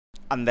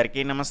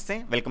అందరికీ నమస్తే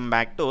welcome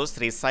back to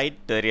Shri site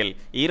tutorial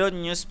ఈ రోజు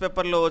న్యూస్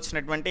పేపర్ లో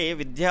వచ్చినటువంటి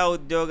విద్యా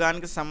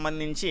ఉద్యోగానికి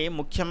సంబంధించి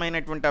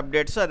ముఖ్యమైనటువంటి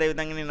అప్డేట్స్ అదే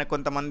విధంగా నిన్న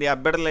కొంతమంది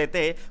అభ్యర్థులు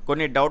అయితే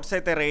కొన్ని డౌట్స్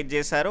అయితే రైజ్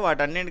చేశారు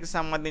వాటన్నిటికి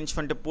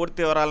సంబంధించినటువంటి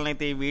పూర్తి వివరాలను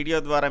అయితే ఈ వీడియో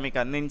ద్వారా మీకు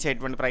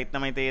అందించేటువంటి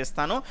ప్రయత్నం అయితే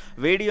చేస్తాను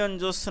వీడియోని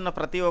చూస్తున్న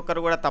ప్రతి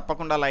ఒక్కరు కూడా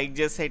తప్పకుండా లైక్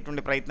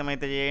చేసేటువంటి ప్రయత్నం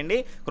అయితే చేయండి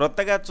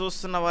కొత్తగా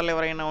చూస్తున్న వాళ్ళు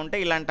ఎవరైనా ఉంటే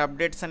ఇలాంటి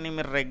అప్డేట్స్ అన్ని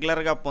మీరు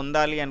రెగ్యులర్ గా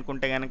పొందాలి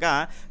అనుకుంటే గనుక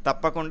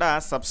తప్పకుండా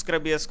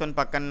సబ్స్క్రైబ్ చేసుకొని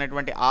పక్కన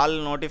ఉన్నటువంటి all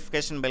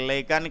notification bell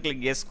icon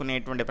click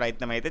చేసుకునేటువంటి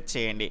ప్రయత్నం అయితే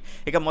చేయండి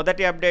ఇక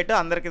మొదటి అప్డేట్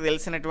అందరికీ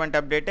తెలిసినటువంటి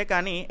అప్డేటే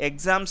కానీ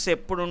ఎగ్జామ్స్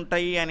ఎప్పుడు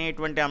ఉంటాయి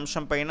అనేటువంటి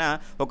అంశం పైన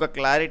ఒక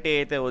క్లారిటీ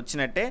అయితే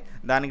వచ్చినట్టే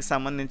దానికి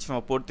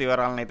సంబంధించిన పూర్తి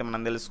వివరాలను అయితే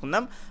మనం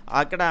తెలుసుకుందాం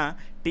అక్కడ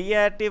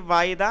టీఆర్టీ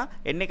వాయిదా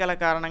ఎన్నికల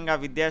కారణంగా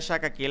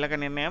విద్యాశాఖ కీలక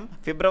నిర్ణయం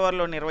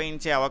ఫిబ్రవరిలో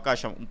నిర్వహించే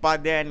అవకాశం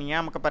ఉపాధ్యాయ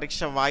నియామక పరీక్ష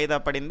వాయిదా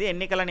పడింది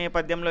ఎన్నికల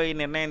నేపథ్యంలో ఈ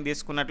నిర్ణయం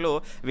తీసుకున్నట్లు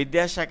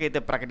విద్యాశాఖ అయితే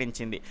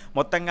ప్రకటించింది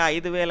మొత్తంగా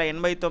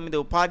 5089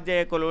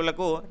 ఉపాధ్యాయ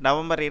కొలువులకు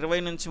నవంబర్ 20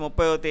 నుంచి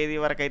 30వ తేదీ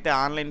వరకు అయితే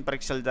ఆన్లైన్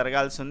పరీక్షలు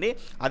జరగాల్సి ఉంది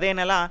అదే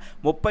నెల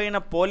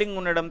 30న పోలింగ్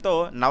ఉండడంతో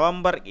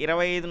నవంబర్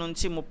 25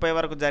 నుంచి 30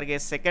 వరకు జరిగే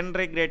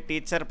సెకండరీ గ్రేడ్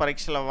టీచర్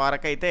పరీక్షల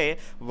వరకైతే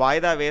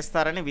వాయిదా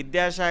వేస్తారని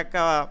విద్యాశాఖ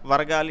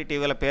వర్గాలు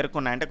ఇటీవల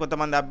పేర్కొన్నాయి అంటే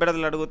కొంతమంది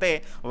అభ్యర్థులు అడిగితే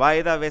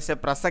వాయిదా వేసే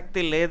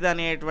ప్రసక్తి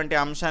లేదనేటువంటి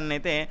అంశాన్ని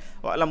అయితే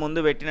వాళ్ళ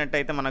ముందు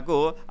పెట్టినట్టయితే మనకు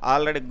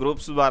ఆల్రెడీ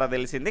గ్రూప్స్ ద్వారా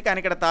తెలిసింది కానీ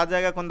ఇక్కడ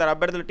తాజాగా కొందరు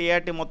అభ్యర్థులు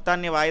టీఆర్టీ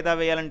మొత్తాన్ని వాయిదా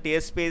వేయాలని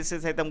టీఎస్పీఎస్సీ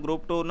సైతం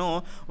గ్రూప్ 2ను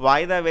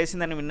వాయిదా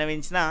వేసిందని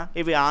విన్నవించినా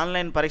ఇవి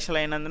ఆన్లైన్ పరీక్షలు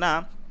అయినందున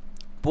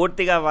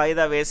పూర్తిగా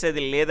వాయిదా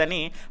వేసేది లేదని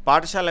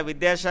పాఠశాల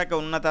విద్యాశాఖ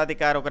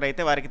ఉన్నతాధికారి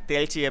ఒకరైతే వారికి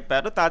తేల్చి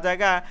చెప్పారు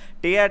తాజాగా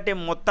టీఆర్టీ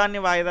మొత్తాన్ని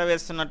వాయిదా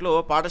వేస్తున్నట్లు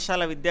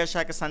పాఠశాల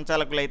విద్యాశాఖ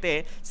సంచాలకులైతే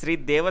శ్రీ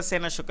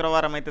దేవసేన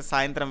శుక్రవారం అయితే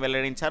సాయంత్రం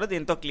వెల్లడించారు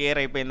దీంతో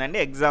క్లియర్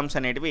అయిపోయిందండి ఎగ్జామ్స్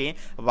అనేటివి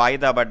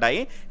వాయిదా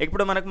పడ్డాయి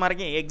ఇప్పుడు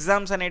మనకి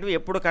ఎగ్జామ్స్ అనేటివి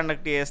ఎప్పుడు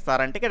కండక్ట్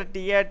చేస్తారంటే ఇక్కడ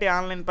టీఆర్టీ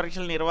ఆన్లైన్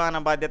పరీక్షల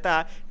నిర్వహణ బాధ్యత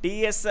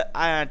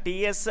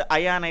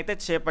టీఎస్ఐఆన్ అయితే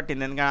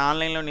చేపట్టింది ఎందుకంటే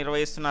ఆన్లైన్లో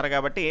నిర్వహిస్తున్నారు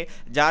కాబట్టి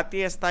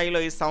జాతీయ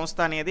స్థాయిలో ఈ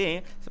సంస్థ అనేది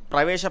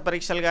ప్రవేశ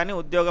పరీక్ష కానీ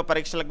ఉద్యోగ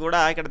పరీక్షలకు కూడా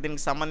ఇక్కడ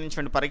దీనికి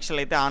సంబంధించిన పరీక్షలు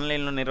అయితే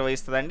ఆన్లైన్లో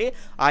నిర్వహిస్తుందండి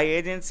ఆ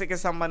ఏజెన్సీకి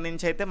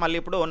సంబంధించి అయితే మళ్ళీ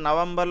ఇప్పుడు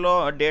నవంబర్లో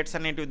డేట్స్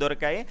అనేటివి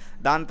దొరికాయి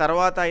దాని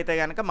తర్వాత అయితే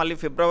కనుక మళ్ళీ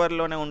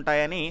ఫిబ్రవరిలోనే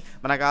ఉంటాయని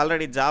మనకు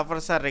ఆల్రెడీ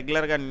జాఫర్ సార్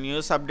రెగ్యులర్గా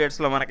న్యూస్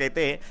అప్డేట్స్లో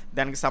మనకైతే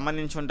దానికి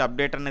సంబంధించిన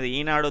అప్డేట్ అనేది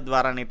ఈనాడు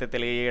ద్వారానైతే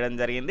తెలియజేయడం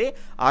జరిగింది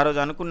ఆ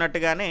రోజు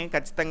అనుకున్నట్టుగానే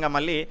ఖచ్చితంగా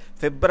మళ్ళీ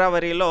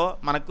ఫిబ్రవరిలో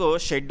మనకు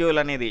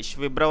షెడ్యూల్ అనేది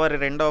ఫిబ్రవరి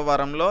 2వ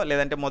వారంలో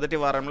లేదంటే మొదటి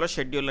వారంలో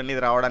షెడ్యూల్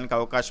అనేది రావడానికి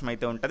అవకాశం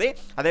అయితే ఉంటుంది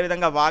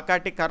అదేవిధంగా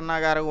వాకాటి కర్ణ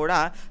గారు కూడా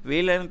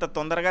వీలైనంత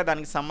తొందరగా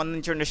దానికి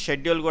సంబంధించిన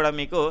షెడ్యూల్ కూడా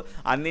మీకు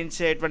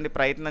అందించేటువంటి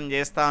ప్రయత్నం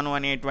చేస్తాను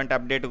అనేటువంటి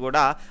అప్డేట్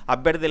కూడా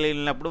అభ్యర్థులు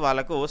వెళ్ళినప్పుడు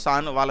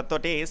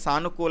వాళ్ళతోటి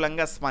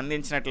సానుకూలంగా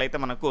స్పందించినట్లయితే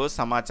మనకు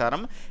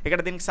సమాచారం ఇక్కడ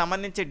దీనికి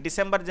సంబంధించి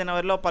డిసెంబర్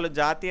జనవరిలో పలు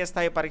జాతీయ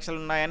స్థాయి పరీక్షలు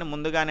ఉన్నాయని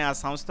ముందుగానే ఆ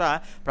సంస్థ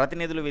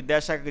ప్రతినిధులు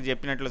విద్యాశాఖకు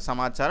చెప్పినట్లు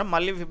సమాచారం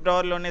మళ్ళీ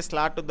ఫిబ్రవరిలోనే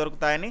స్లాట్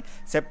దొరుకుతాయని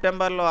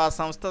సెప్టెంబర్లో ఆ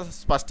సంస్థ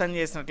స్పష్టం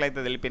చేసినట్లయితే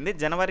తెలిపింది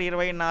జనవరి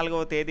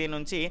 24వ తేదీ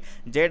నుంచి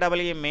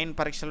జేడబ్ల్యూ మెయిన్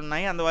పరీక్షలు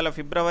ఉన్నాయి అందువల్ల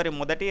ఫిబ్రవరి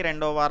మొదటి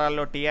 2వ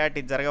వారాల్లో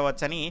టీఆర్టీ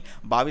జరగవచ్చని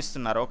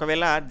భావిస్తున్నారు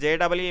ఒకవేళ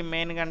జేడబ్ల్యూ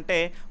మెయిన్ కంటే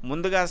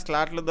ముందుగా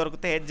స్లాట్లు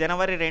దొరికితే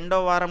జనవరి 2వ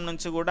వారం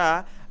నుంచి కూడా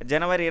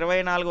జనవరి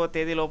 24వ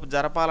తేదీలోపు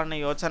జరపాలన్న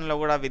యోచనలో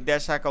కూడా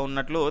విద్యాశాఖ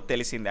ఉన్నట్లు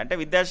తెలిసింది అంటే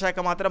విద్యాశాఖ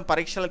మాత్రం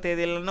పరీక్షల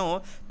తేదీలను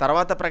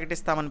తర్వాత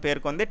ప్రకటిస్తామని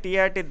పేర్కొంది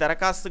టీఆర్టీ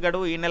దరఖాస్తు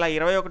గడువు ఈ నెల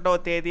 21వ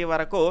తేదీ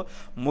వరకు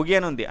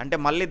ముగియనుంది అంటే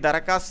మళ్ళీ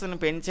దరఖాస్తును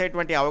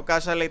పెంచేటువంటి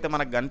అవకాశాలు అయితే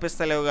మనకు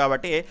కనిపిస్తలేవు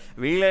కాబట్టి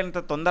వీలైనంత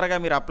తొందరగా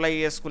మీరు అప్లై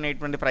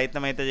చేసుకునేటువంటి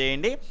ప్రయత్నం అయితే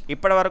చేయండి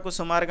ఇప్పటి వరకు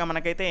సుమారుగా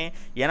మనకైతే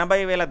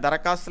 80,000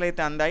 దరఖాస్తులు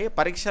అయితే అందాయి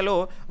పరీక్షలు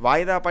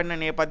వాయిదా పడిన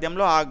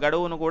నేపథ్యంలో ఆ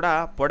గడువును కూడా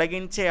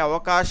పొడిగించే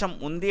అవకాశం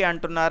ఉంది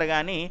అంటున్నారు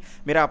కానీ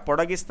మీరు ఆ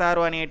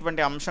పొడిగిస్తారు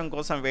అనేటువంటి అంశం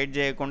కోసం వెయిట్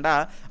చేయకుండా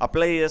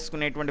అప్లై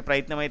చేసుకునేటువంటి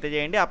ప్రయత్నం అయితే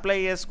చేయండి అప్లై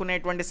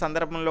చేసుకునేటువంటి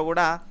సందర్భంలో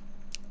కూడా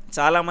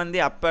చాలామంది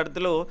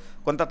అభ్యర్థులు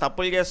కొంత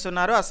తప్పులు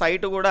చేస్తున్నారు ఆ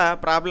సైట్ కూడా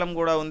ప్రాబ్లం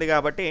కూడా ఉంది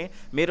కాబట్టి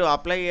మీరు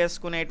అప్లై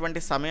చేసుకునేటువంటి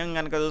సమయం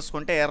కనుక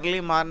చూసుకుంటే ఎర్లీ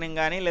మార్నింగ్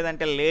కానీ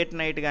లేదంటే లేట్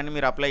నైట్ కానీ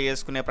మీరు అప్లై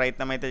చేసుకునే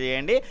ప్రయత్నం అయితే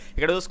చేయండి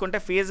ఇక్కడ చూసుకుంటే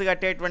ఫీజు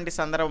కట్టేటువంటి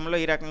సందర్భంలో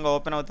ఈ రకంగా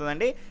ఓపెన్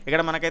అవుతుందండి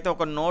ఇక్కడ మనకైతే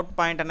ఒక నోట్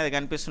పాయింట్ అనేది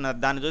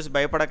కనిపిస్తున్నది దాన్ని చూసి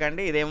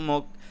భయపడకండి ఇదేమో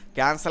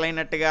క్యాన్సిల్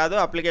అయినట్టు కాదు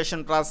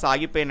అప్లికేషన్ ప్రాసెస్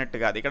ఆగిపోయినట్టు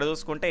కాదు ఇక్కడ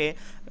చూసుకుంటే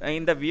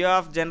in the view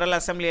of general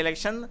assembly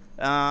election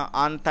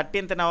on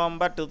 13th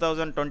November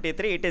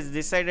 2023 it is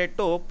decided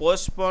to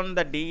postpone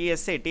the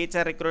DESE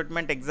teacher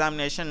recruitment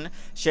examination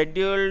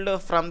scheduled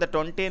from the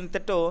 20th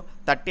to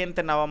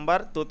 13th November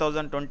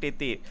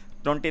 2023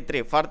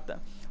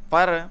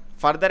 for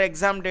further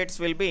exam dates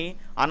will be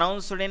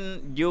announced in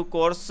due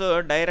course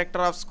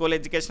director of school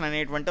education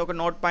అనేటువంటి ఒక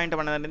note point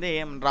అనేది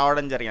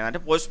రావడం జరిగింది అంటే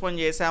postpone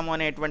చేశాము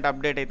అనేటువంటి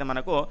update అయితే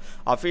మనకు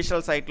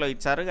అఫీషియల్ సైట్లో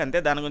ఇచ్చారు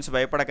అంతే దాని గురించి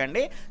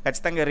భయపడకండి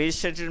ఖచ్చితంగా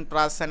రిజిస్ట్రేషన్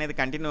ప్రాసెస్ అనేది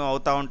కంటిన్యూ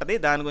అవుతూ ఉంటుంది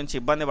దాని గురించి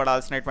ఇబ్బంది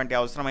పడాల్సినటువంటి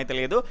అవసరం అయితే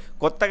లేదు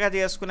కొత్తగా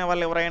చేసుకునే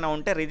వాళ్ళు ఎవరైనా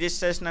ఉంటే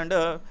రిజిస్ట్రేషన్ అండ్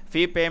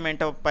ఫీ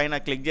పేమెంట్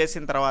పైన క్లిక్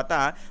చేసిన తర్వాత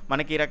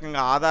మనకి ఈ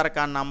రకంగా ఆధార్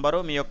కార్డ్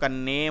నంబరు మీ యొక్క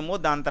నేము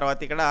దాని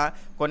తర్వాత ఇక్కడ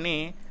కొన్ని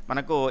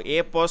మనకు ఏ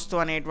పోస్టు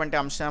అనేటువంటి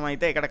అంశం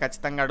అయితే ఇక్కడ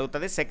ఖచ్చితంగా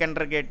అడుగుతుంది.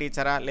 సెకండరీ గ్రేడ్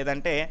టీచరా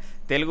లేదంటే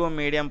తెలుగు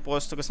మీడియం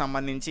పోస్టుకు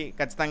సంబంధించి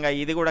ఖచ్చితంగా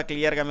ఇది కూడా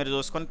క్లియర్గా మీరు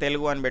చూసుకొని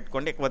తెలుగు అని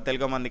పెట్టుకోండి. ఎక్కువ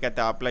తెలుగు మందికి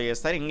అయితే అప్లై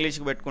చేస్తారు.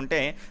 ఇంగ్లీష్కి పెట్టుకుంటే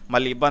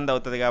మళ్ళీ ఇబ్బంది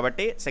అవుతుంది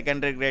కాబట్టి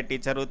సెకండరీ గ్రేడ్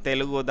టీచరు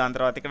తెలుగు, దాని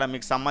తర్వాత ఇక్కడ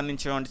మీకు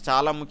సంబంధించినటువంటి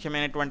చాలా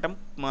ముఖ్యమైనటువంటి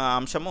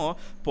అంశము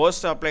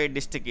పోస్ట్ అప్లై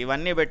డిస్ట్రిక్ట్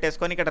ఇవన్నీ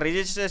పెట్టేసుకొని ఇక్కడ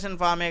రిజిస్ట్రేషన్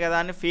ఫామే కదా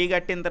అని ఫీ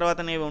కట్టిన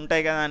తర్వాత నీవు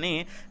ఉంటాయి కదా అని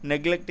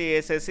నెగ్లెక్ట్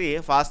చేసేసి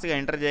ఫాస్ట్గా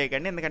ఎంటర్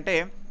చేయకండి. ఎందుకంటే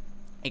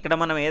ఇక్కడ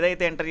మనం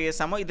ఏదైతే ఎంటర్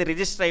చేసామో ఇది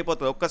రిజిస్టర్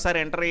అయిపోతుంది. ఒక్కసారి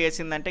ఎంటర్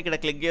చేసిందంటే ఇక్కడ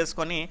క్లిక్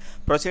చేసుకొని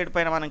ప్రొసీడ్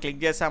పైన మనం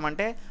క్లిక్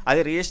చేసామంటే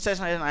అది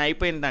రిజిస్ట్రేషన్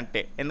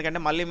అయిపోయిందంటే. ఎందుకంటే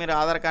మళ్ళీ మీరు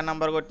ఆధార్ కార్డ్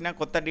నెంబర్ కొట్టినా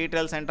కొత్త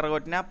డీటెయిల్స్ ఎంటర్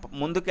కొట్టినా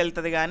ముందుకు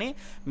వెళ్తుంది, కానీ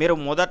మీరు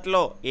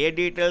మొదట్లో ఏ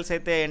డీటెయిల్స్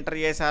అయితే ఎంటర్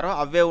చేశారో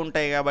అవే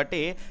ఉంటాయి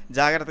కాబట్టి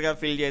జాగ్రత్తగా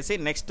ఫిల్ చేసి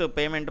నెక్స్ట్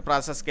పేమెంట్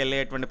ప్రాసెస్కి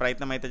వెళ్ళేటువంటి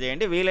ప్రయత్నం అయితే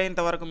చేయండి.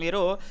 వీలైనంత వరకు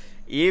మీరు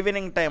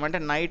ఈవినింగ్ టైం అంటే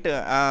నైట్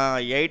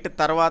 8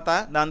 తర్వాత,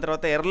 దాని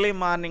తర్వాత ఎర్లీ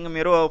మార్నింగ్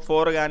మీరు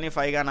 4 కానీ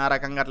 5 కానీ ఆ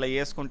రకంగా అట్లా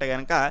చేసుకుంటే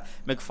కనుక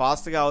మీకు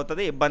ఫాస్ట్గా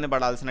అవుతుంది, ఇబ్బంది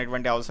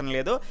పడాల్సినటువంటి అవసరం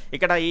లేదు.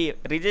 ఇక్కడ ఈ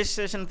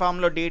రిజిస్ట్రేషన్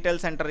ఫామ్లో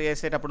డీటెయిల్స్ ఎంటర్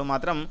చేసేటప్పుడు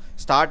మాత్రం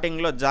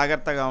స్టార్టింగ్లో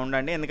జాగ్రత్తగా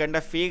ఉండండి.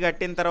 ఎందుకంటే ఫీ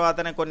కట్టిన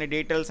తర్వాతనే కొన్ని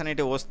డీటెయిల్స్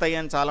అనేవి వస్తాయి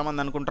అని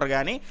చాలామంది అనుకుంటారు,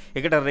 కానీ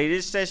ఇక్కడ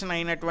రిజిస్ట్రేషన్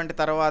అయినటువంటి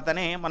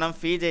తర్వాతనే మనం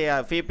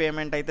ఫీ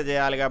పేమెంట్ అయితే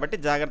చేయాలి కాబట్టి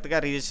జాగ్రత్తగా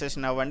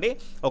రిజిస్ట్రేషన్ అవ్వండి.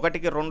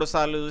 1కి 2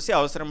 సార్లు చూసి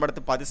అవసరం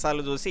పడితే 10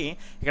 సార్లు చూసి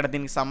ఇక్కడ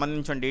దీనికి సంబంధించిన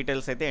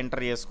డీటెయిల్స్ అయితే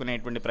ఎంటర్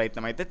చేసుకునేటువంటి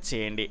ప్రయత్నం అయితే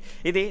చేయండి.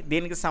 ఇది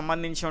దీనికి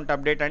సంబంధించిన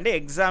అప్డేట్ అండి.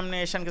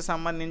 ఎగ్జామినేషన్కి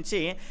సంబంధించి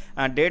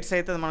డేట్స్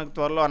అయితే మనకు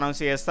త్వరలో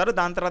అనౌన్స్ చేస్తారు.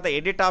 దాని తర్వాత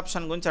ఎడిట్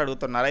ఆప్షన్ గురించి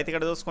అడుగుతున్నారు. అయితే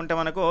ఇక్కడ చూసుకుంటే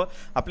మనకు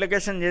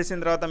అప్లికేషన్ చేసిన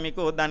తర్వాత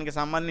మీకు దానికి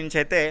సంబంధించి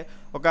అయితే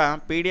ఒక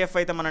పీడిఎఫ్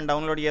అయితే మనం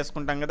డౌన్లోడ్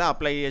చేసుకుంటాం కదా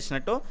అప్లై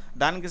చేసినట్టు.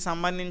 దానికి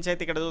సంబంధించి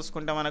అయితే ఇక్కడ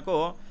చూసుకుంటే మనకు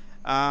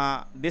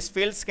this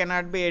fields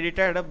cannot be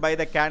edited by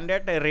the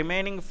candidate,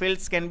 remaining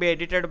fields can be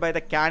edited by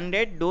the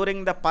candidate during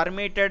the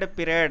permitted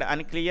period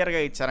అని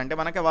క్లియర్గా ఇచ్చారు. అంటే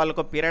మనకి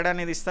వాళ్ళకు పీరియడ్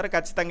అనేది ఇస్తారు,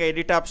 ఖచ్చితంగా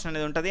ఎడిట్ ఆప్షన్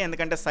అనేది ఉంటుంది.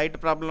 ఎందుకంటే సైట్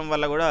ప్రాబ్లం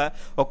వల్ల కూడా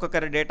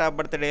ఒక్కొక్కరి డేట్ ఆఫ్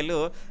బర్త్ డేలు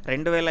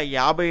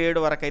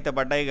 2057 వరకు అయితే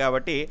పడ్డాయి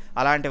కాబట్టి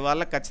అలాంటి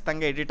వాళ్ళకి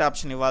ఖచ్చితంగా ఎడిట్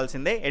ఆప్షన్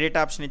ఇవ్వాల్సిందే.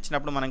 ఎడిట్ ఆప్షన్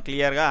ఇచ్చినప్పుడు మనం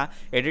క్లియర్గా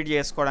ఎడిట్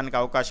చేసుకోవడానికి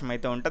అవకాశం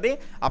అయితే ఉంటుంది.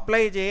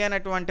 అప్లై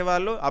చేయనటువంటి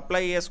వాళ్ళు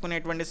అప్లై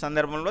చేసుకునేటువంటి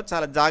సందర్భంలో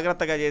చాలా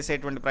జాగ్రత్తగా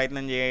చేసేటువంటి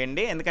ప్రయత్నం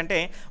చేయండి. ఎందుకంటే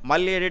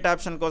మళ్ళీ ఎడిట్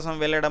ఆప్షన్ కోసం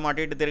వెళ్ళడం అటు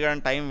ఇటు తిరగడం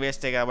టైం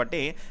వేస్టే కాబట్టి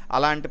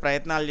అలాంటి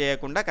ప్రయత్నాలు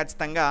చేయకుండా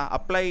ఖచ్చితంగా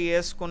అప్లై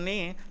చేసుకుని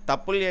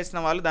తప్పులు చేసిన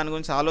వాళ్ళు దాని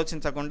గురించి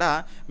ఆలోచించకుండా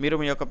మీరు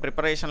మీ యొక్క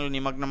ప్రిపరేషన్లో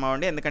నిమగ్నం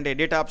అవ్వండి. ఎందుకంటే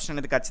ఎడిట్ ఆప్షన్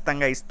అనేది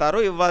ఖచ్చితంగా ఇస్తారు,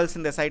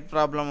 ఇవ్వాల్సిందే. సైట్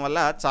ప్రాబ్లం వల్ల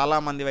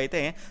చాలామంది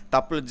అయితే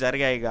తప్పులు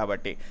జరిగాయి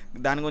కాబట్టి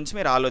దాని గురించి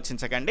మీరు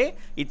ఆలోచించకండి.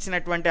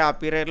 ఇచ్చినటువంటి ఆ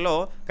పీరియడ్లో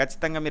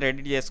ఖచ్చితంగా మీరు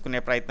ఎడిట్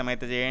చేసుకునే ప్రయత్నం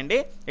అయితే చేయండి.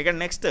 ఇక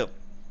నెక్స్ట్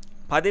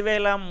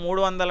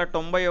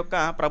 10,391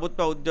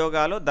 ప్రభుత్వ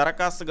ఉద్యోగాలు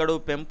దరఖాస్తు గడువు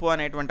పెంపు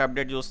అనేటువంటి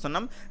అప్డేట్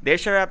చూస్తున్నాం.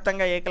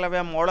 దేశవ్యాప్తంగా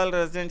ఏకలవ్య మోడల్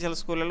రెసిడెన్షియల్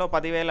స్కూళ్లలో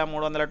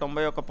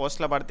 10,391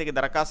 పోస్టుల భర్తీకి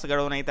దరఖాస్తు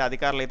గడువును అయితే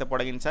అధికారులు అయితే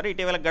పొడిగించారు.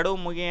 ఇటీవల గడువు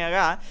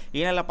ముగియగా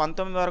ఈ నెల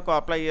 19 వరకు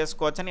అప్లై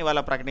చేసుకోవచ్చని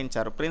ఇవాళ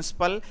ప్రకటించారు.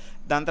 ప్రిన్సిపల్,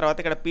 దాని తర్వాత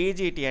ఇక్కడ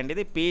పీజీటీ అండి,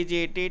 ఇది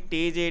PGT,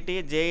 TGT,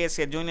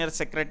 JSA junior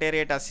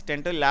secretariat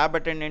assistant, lab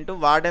attendant,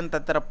 warden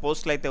తదితర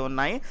పోస్టులు అయితే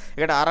ఉన్నాయి.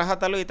 ఇక్కడ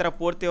అర్హతలు ఇతర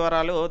పూర్తి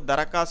వివరాలు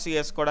దరఖాస్తు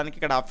చేసుకోవడానికి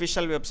ఇక్కడ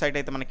అఫీషియల్ వెబ్సైట్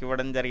అయితే మనకి ఇవ్వడం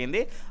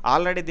జరిగింది.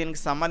 ఆల్రెడీ దీనికి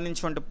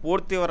సంబంధించిన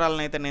పూర్తి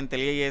వివరాలను అయితే నేను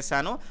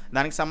తెలియజేశాను.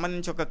 దానికి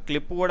సంబంధించి ఒక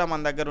క్లిప్ కూడా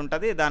మన దగ్గర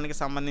ఉంటుంది. దానికి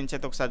సంబంధించి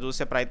అయితే ఒకసారి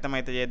చూసే ప్రయత్నం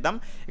అయితే చేద్దాం.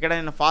 ఇక్కడ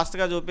నేను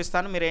ఫాస్ట్గా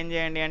చూపిస్తాను, మీరు ఏం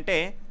చేయండి అంటే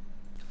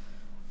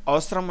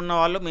అవసరం ఉన్న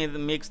వాళ్ళు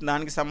మీకు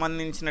దానికి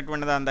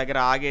సంబంధించినటువంటి దాని దగ్గర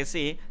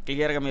ఆగేసి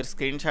క్లియర్గా మీరు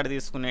స్క్రీన్ షాట్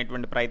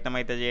తీసుకునేటువంటి ప్రయత్నం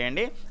అయితే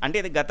చేయండి. అంటే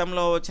ఇది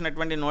గతంలో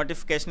వచ్చినటువంటి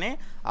నోటిఫికేషనే,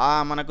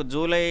 మనకు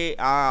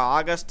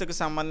ఆగస్టుకు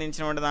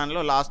సంబంధించినటువంటి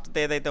దానిలో లాస్ట్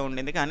తేదీ అయితే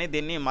ఉండింది, కానీ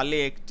దీన్ని మళ్ళీ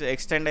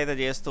ఎక్స్టెండ్ అయితే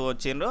చేస్తూ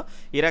వచ్చిండ్రు.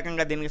 ఈ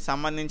రకంగా దీనికి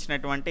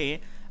సంబంధించినటువంటి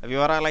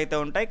వివరాలు అయితే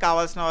ఉంటాయి.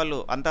 కావాల్సిన వాళ్ళు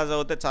అంతా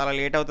చదివితే చాలా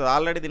లేట్ అవుతుంది.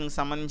 ఆల్రెడీ దీనికి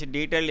సంబంధించి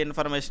డీటెయిల్డ్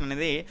ఇన్ఫర్మేషన్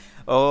అనేది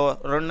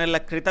 2 నెలల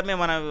క్రితమే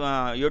మన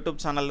యూట్యూబ్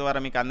ఛానల్ ద్వారా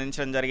మీకు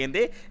అందించడం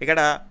జరిగింది.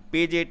 ఇక్కడ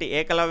PGT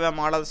Eklavya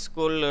model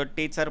school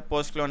teacher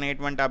పోస్ట్లో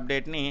అనేటువంటి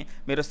అప్డేట్ని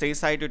మీరు శ్రీ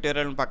సాయి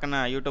ట్యూటోరియల్ పక్కన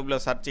యూట్యూబ్లో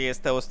సెర్చ్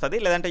చేస్తే వస్తుంది.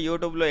 లేదంటే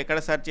యూట్యూబ్లో ఎక్కడ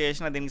సెర్చ్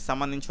చేసినా దీనికి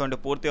సంబంధించిన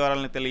పూర్తి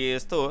వివరాలను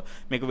తెలియజేస్తూ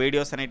మీకు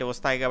వీడియోస్ అనేవి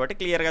వస్తాయి కాబట్టి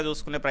క్లియర్గా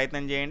చూసుకునే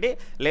ప్రయత్నం చేయండి.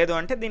 లేదు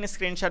అంటే దీన్ని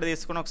స్క్రీన్ షాట్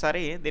తీసుకుని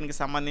ఒకసారి దీనికి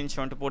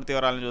సంబంధించిన పూర్తి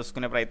వివరాలను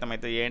చూసుకునే ప్రయత్నం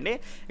అయితే చేయండి.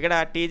 ఇక్కడ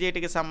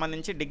టీజీటీకి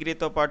సంబంధించి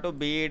డిగ్రీతో పాటు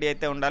బీఈడీ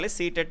అయితే ఉండాలి,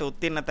 సీటెట్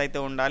ఉత్తీర్ణత అయితే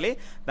ఉండాలి.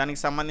 దానికి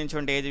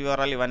సంబంధించిన ఏజ్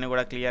వివరాలు ఇవన్నీ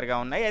కూడా క్లియర్గా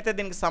ఉన్నాయి. అయితే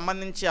దీనికి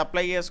సంబంధించి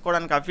అప్లై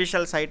చేసుకోవడానికి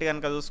అఫీషియల్ సైట్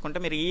కనుక చూసుకుంటే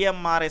మీరు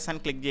ఈఎంఆర్ఎస్ అని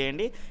క్లిక్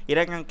చేయండి. ఈ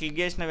రకంగా క్లిక్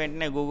చేసిన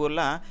వెంటనే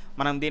గూగుల్లో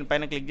మనం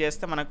దీనిపైన క్లిక్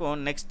చేస్తే మనకు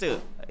నెక్స్ట్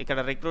ఇక్కడ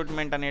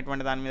రిక్రూట్మెంట్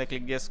అనేటువంటి దాని మీద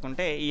క్లిక్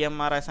చేసుకుంటే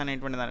ఈఎంఆర్ఎస్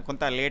అనేటువంటి దాని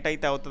కొంత లేట్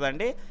అయితే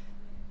అవుతుందండి.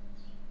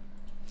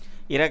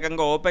 ఈ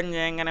రకంగా ఓపెన్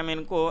చేయగానే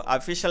మీకు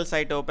అఫీషియల్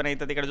సైట్ ఓపెన్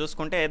అవుతుంది. ఇక్కడ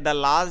చూసుకుంటే the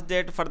last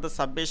date for the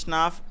submission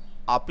of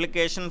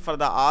application for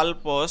the all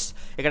post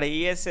ఇక్కడ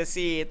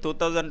ESSE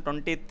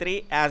 2023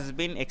 has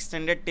been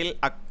extended till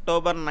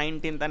October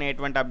 19th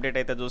అనేటువంటి అప్డేట్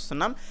అయితే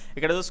చూస్తున్నాం.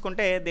 ఇక్కడ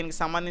చూసుకుంటే దీనికి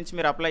సంబంధించి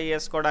మీరు అప్లై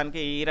చేసుకోవడానికి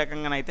ఈ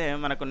రకంగానైతే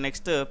మనకు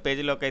నెక్స్ట్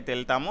పేజీలోకి అయితే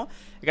వెళ్తాము.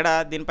 ఇక్కడ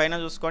దీనిపైన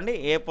చూసుకోండి,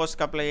 ఏ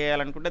పోస్ట్కి అప్లై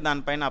చేయాలనుకుంటే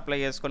దానిపైన అప్లై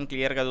చేసుకొని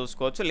క్లియర్గా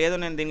చూసుకోవచ్చు. లేదు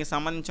నేను దీనికి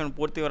సంబంధించిన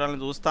పూర్తి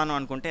వివరాలను చూస్తాను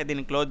అనుకుంటే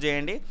దీన్ని క్లోజ్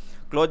చేయండి.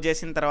 క్లోజ్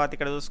చేసిన తర్వాత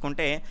ఇక్కడ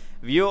చూసుకుంటే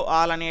వ్యూ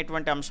ఆల్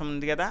అనేటువంటి అంశం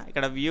ఉంది కదా,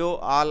 ఇక్కడ వ్యూ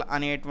ఆల్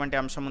అనేటువంటి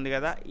అంశం ఉంది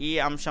కదా, ఈ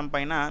అంశం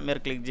పైన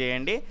మీరు క్లిక్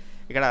చేయండి.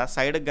 ఇక్కడ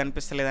సైడ్కి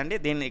కనిపిస్తలేదండి,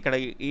 దీన్ని ఇక్కడ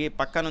ఈ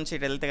పక్క నుంచి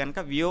ఇటు వెళ్తే కనుక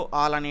వ్యూ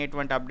ఆల్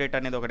అనేటువంటి అప్డేట్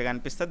అనేది ఒకటి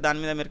కనిపిస్తుంది.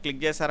 దాని మీద మీరు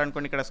క్లిక్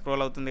చేశారనుకోండి, ఇక్కడ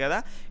స్క్రోల్ అవుతుంది కదా,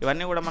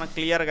 ఇవన్నీ కూడా మనకు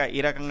క్లియర్గా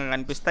ఈ రకంగా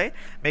కనిపిస్తాయి.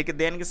 మీకు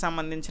దేనికి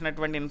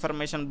సంబంధించినటువంటి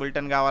ఇన్ఫర్మేషన్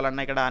బులెటిన్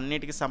కావాలన్నా ఇక్కడ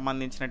అన్నిటికి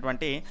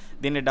సంబంధించినటువంటి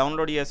దీన్ని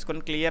డౌన్లోడ్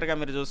చేసుకొని క్లియర్గా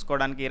మీరు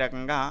చూసుకోవడానికి ఈ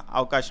రకంగా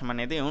అవకాశం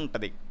అనేది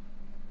ఉంటుంది.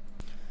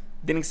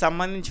 దీనికి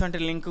సంబంధించిన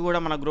లింక్ కూడా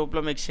మన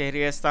గ్రూప్లో మీకు షేర్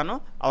చేస్తాను.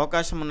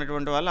 అవకాశం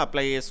ఉన్నటువంటి వాళ్ళు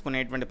అప్లై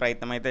చేసుకునేటువంటి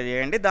ప్రయత్నం అయితే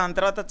చేయండి. దాని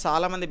తర్వాత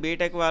చాలామంది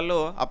బీటెక్ వాళ్ళు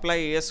అప్లై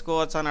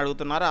చేసుకోవచ్చు అని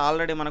అడుగుతున్నారు.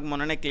 ఆల్రెడీ మనకు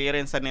మొన్ననే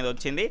క్లియరెన్స్ అనేది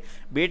వచ్చింది.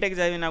 బీటెక్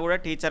చదివినా కూడా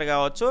టీచర్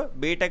కావచ్చు.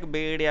 బీటెక్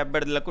బీఈడి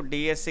అభ్యర్థులకు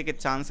డిఎస్సికి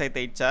ఛాన్స్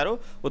అయితే ఇచ్చారు.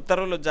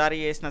 ఉత్తర్వులు జారీ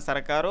చేసిన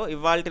సర్కారు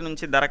ఇవాల్టి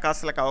నుంచి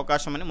దరఖాస్తులకు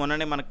అవకాశం అని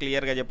మొన్ననే మనకు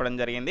క్లియర్గా చెప్పడం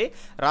జరిగింది.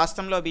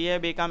 రాష్ట్రంలో బీఏ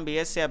బీకామ్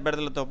బీఎస్సీ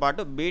అభ్యర్థులతో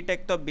పాటు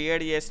బీటెక్తో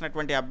బీఎడ్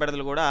చేసినటువంటి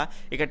అభ్యర్థులు కూడా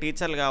ఇక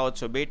టీచర్లు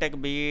కావచ్చు. బీటెక్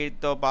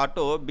బీఈడితో పాటు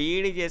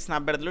బీఈడి చేసిన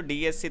అభ్యర్థులు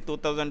డిఎస్సి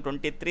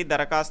 2023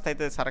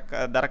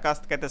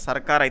 దరఖాస్తుకి అయితే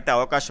సర్కార్ అయితే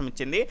అవకాశం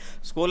ఇచ్చింది.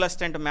 School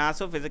assistant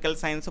maths, physical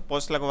science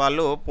పోస్టులకు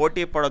వాళ్ళు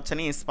పోటీ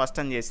పడవచ్చని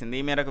స్పష్టం చేసింది.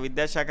 ఈ మేరకు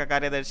విద్యాశాఖ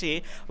కార్యదర్శి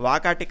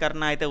వాకాటి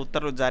కర్ణ అయితే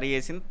ఉత్తర్వులు జారీ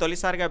చేసింది.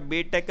 తొలిసారిగా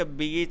బీటెక్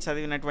బీఈ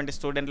చదివినటువంటి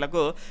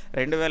స్టూడెంట్లకు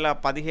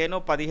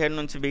 2015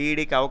 నుంచి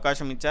బీఈడికి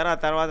అవకాశం ఇచ్చారు. ఆ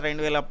తర్వాత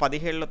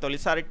 2017లో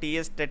తొలిసారి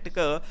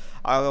TSTET.కు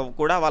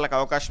కూడా వాళ్ళకి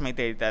అవకాశం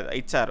అయితే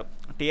ఇచ్చారు.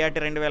 TRT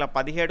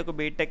 2017కు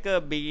బీటెక్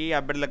బీఈ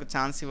అభ్యర్థులకు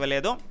ఛాన్స్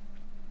ఇవ్వలేదు.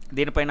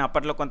 దీనిపైన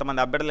అప్పట్లో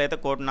కొంతమంది అభ్యర్థులు అయితే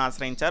కోర్టును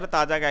ఆశ్రయించారు.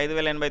 తాజాగా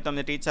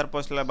 5089 టీచర్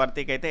పోస్టుల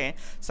భర్తీకి అయితే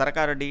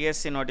సర్కారు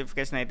డిఎస్సి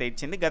నోటిఫికేషన్ అయితే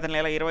ఇచ్చింది. గత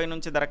నెల 20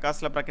 నుంచి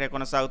దరఖాస్తుల ప్రక్రియ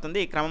కొనసాగుతుంది.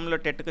 ఈ క్రమంలో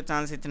టెట్కు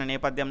ఛాన్స్ ఇచ్చిన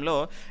నేపథ్యంలో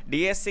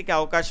డిఎస్సికి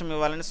అవకాశం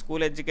ఇవ్వాలని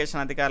స్కూల్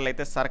ఎడ్యుకేషన్ అధికారులు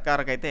అయితే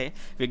సర్కారుకు అయితే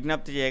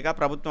విజ్ఞప్తి చేయగా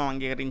ప్రభుత్వం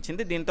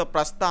అంగీకరించింది. దీంతో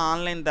ప్రస్తుత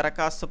ఆన్లైన్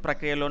దరఖాస్తు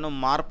ప్రక్రియలోనూ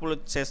మార్పులు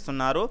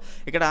చేస్తున్నారు.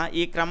 ఇక్కడ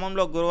ఈ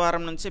క్రమంలో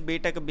గురువారం నుంచి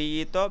బీటెక్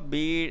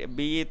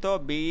బీఈతో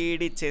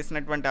బీఈడి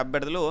చేసినటువంటి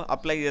అభ్యర్థులు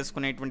అప్లై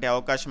చేసుకునేటువంటి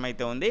అవకాశం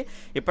అయితే ఉంది.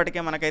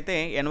 ఇప్పటికే మనకైతే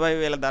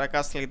 80,000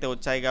 దరఖాస్తులు అయితే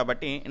వచ్చాయి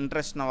కాబట్టి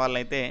ఇంట్రెస్ట్ ఉన్న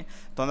వాళ్ళైతే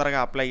తొందరగా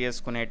అప్లై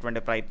చేసుకునేటువంటి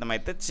ప్రయత్నం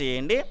అయితే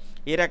చేయండి.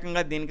 ఈ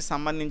రకంగా దీనికి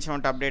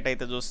సంబంధించిన అప్డేట్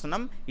అయితే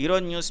చూస్తున్నాం.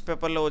 ఈరోజు న్యూస్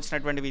పేపర్లో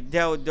వచ్చినటువంటి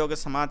విద్యా ఉద్యోగ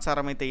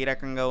సమాచారం అయితే ఈ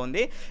రకంగా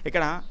ఉంది.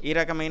 ఇక్కడ ఈ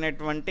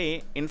రకమైనటువంటి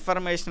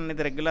ఇన్ఫర్మేషన్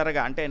అనేది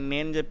రెగ్యులర్గా, అంటే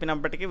నేను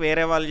చెప్పినప్పటికీ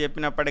వేరే వాళ్ళు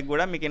చెప్పినప్పటికీ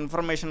కూడా మీకు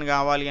ఇన్ఫర్మేషన్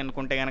కావాలి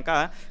అనుకుంటే కనుక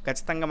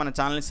ఖచ్చితంగా మన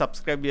ఛానల్ని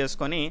సబ్స్క్రైబ్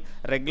చేసుకొని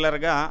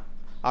రెగ్యులర్గా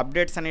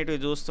అప్డేట్స్ అనేటివి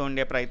చూస్తూ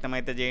ఉండే ప్రయత్నం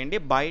అయితే చేయండి.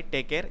 బాయ్,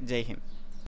 టేక్ కేర్, జై హింద్.